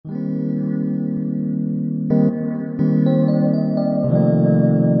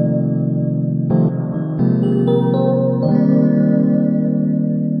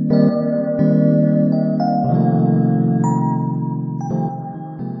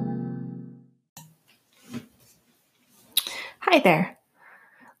Hi there.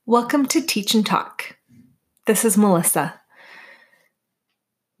 Welcome to Teach and Talk. This is Melissa.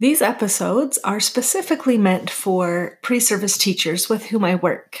 These episodes are specifically meant for pre-service teachers with whom I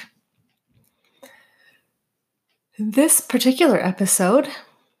work. This particular episode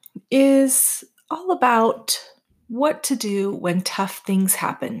is all about what to do when tough things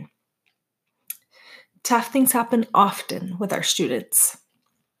happen. Tough things happen often with our students.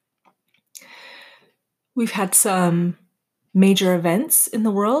 We've had some major events in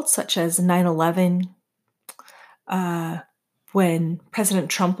the world, such as 9/11, when President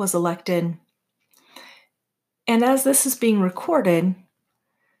Trump was elected. And as this is being recorded,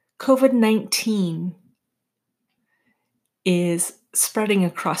 COVID-19 is spreading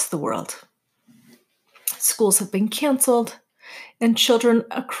across the world. Schools have been canceled, and children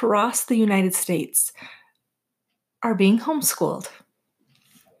across the United States are being homeschooled.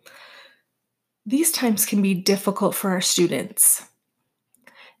 These times can be difficult for our students,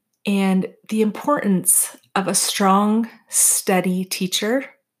 and the importance of a strong, steady teacher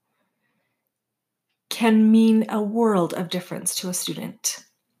can mean a world of difference to a student.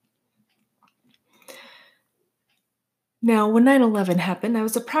 Now, when 9/11 happened, I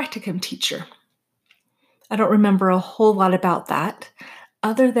was a practicum teacher. I don't remember a whole lot about that,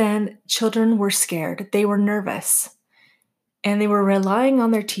 other than children were scared, they were nervous, and they were relying on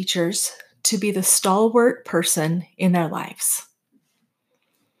their teachers to be the stalwart person in their lives.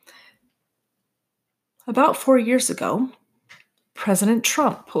 About 4 years ago, President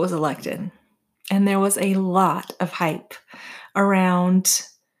Trump was elected, and there was a lot of hype around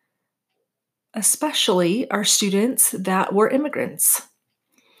especially our students that were immigrants.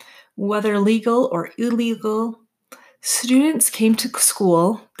 Whether legal or illegal, students came to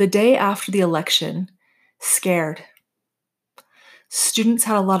school the day after the election scared. Students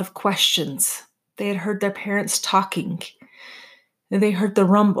had a lot of questions. They had heard their parents talking, and they heard the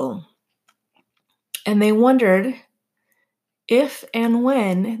rumble. And they wondered if and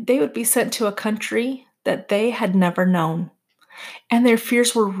when they would be sent to a country that they had never known. And their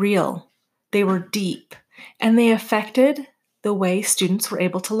fears were real. They were deep, and they affected the way students were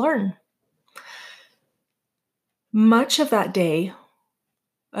able to learn. Much of that day,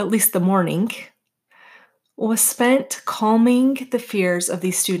 at least the morning, was spent calming the fears of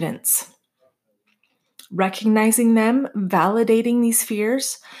these students, recognizing them, validating these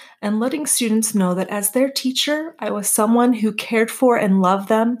fears, and letting students know that as their teacher, I was someone who cared for and loved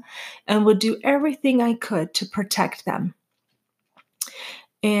them and would do everything I could to protect them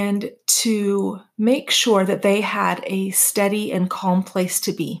and to make sure that they had a steady and calm place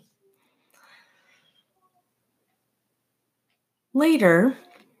to be. Later,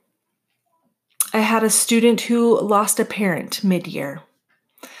 I had a student who lost a parent mid-year.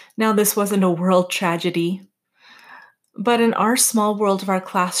 Now, this wasn't a world tragedy, but in our small world of our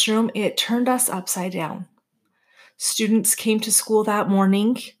classroom, it turned us upside down. Students came to school that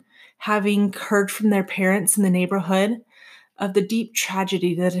morning having heard from their parents in the neighborhood of the deep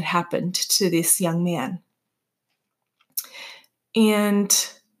tragedy that had happened to this young man. And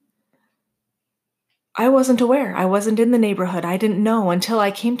I wasn't aware. I wasn't in the neighborhood. I didn't know until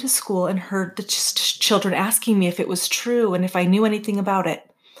I came to school and heard the children asking me if it was true and if I knew anything about it.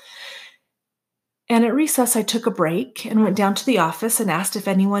 And at recess, I took a break and went down to the office and asked if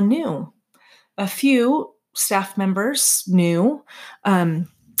anyone knew. A few staff members knew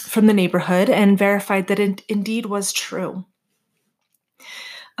from the neighborhood and verified that it indeed was true.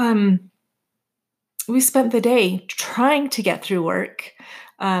 We spent the day trying to get through work,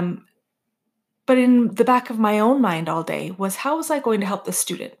 but in the back of my own mind all day was, how was I going to help the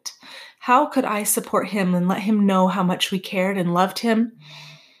student? How could I support him and let him know how much we cared and loved him?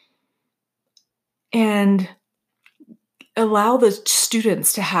 And allow the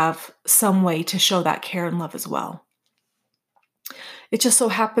students to have some way to show that care and love as well. It just so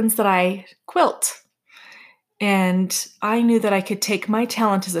happens that I quilt, and I knew that I could take my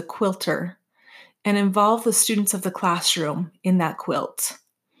talent as a quilter and involve the students of the classroom in that quilt.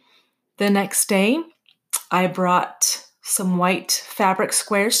 The next day, I brought some white fabric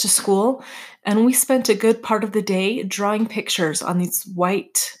squares to school, and we spent a good part of the day drawing pictures on these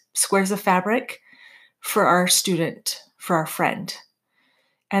white squares of fabric for our student, for our friend.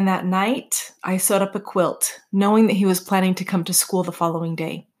 And that night, I sewed up a quilt, knowing that he was planning to come to school the following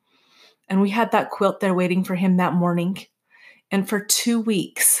day. And we had that quilt there waiting for him that morning. And for 2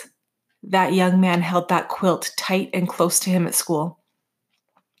 weeks, that young man held that quilt tight and close to him at school.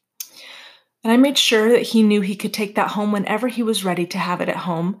 And I made sure that he knew he could take that home whenever he was ready to have it at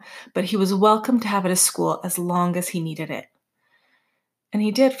home, but he was welcome to have it at school as long as he needed it. And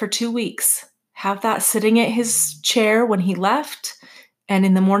he did for 2 weeks, Have that sitting at his chair when he left and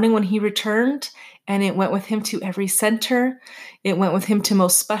in the morning when he returned, and it went with him to every center. It went with him to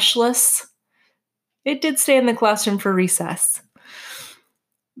most specialists. It did stay in the classroom for recess.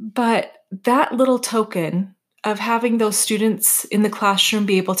 But that little token of having those students in the classroom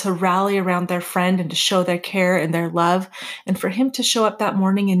be able to rally around their friend and to show their care and their love, and for him to show up that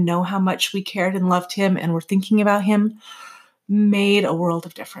morning and know how much we cared and loved him and were thinking about him, made a world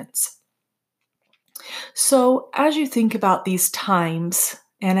of difference. So, as you think about these times,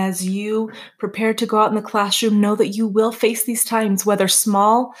 and as you prepare to go out in the classroom, know that you will face these times, whether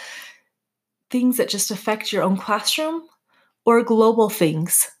small things that just affect your own classroom or global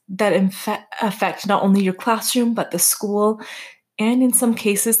things that affect not only your classroom, but the school, and in some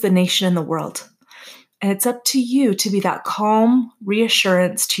cases, the nation and the world. And it's up to you to be that calm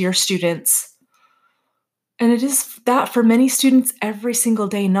reassurance to your students. And it is that for many students every single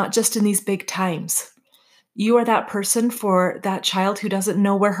day, not just in these big times. You are that person for that child who doesn't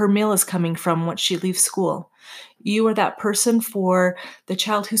know where her meal is coming from once she leaves school. You are that person for the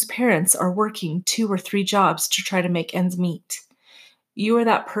child whose parents are working 2 or 3 jobs to try to make ends meet. You are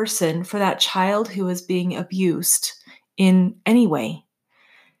that person for that child who is being abused in any way.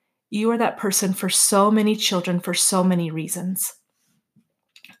 You are that person for so many children for so many reasons.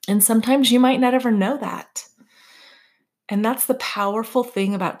 And sometimes you might not ever know that. And that's the powerful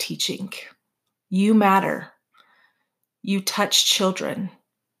thing about teaching. You matter. You touch children.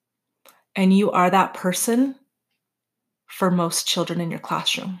 And you are that person for most children in your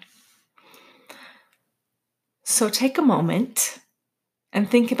classroom. So take a moment and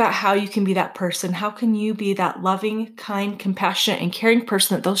think about how you can be that person. How can you be that loving, kind, compassionate, and caring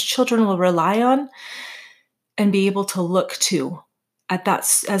person that those children will rely on and be able to look to at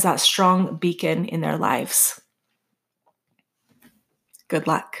that as that strong beacon in their lives? Good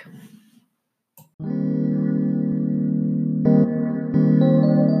luck.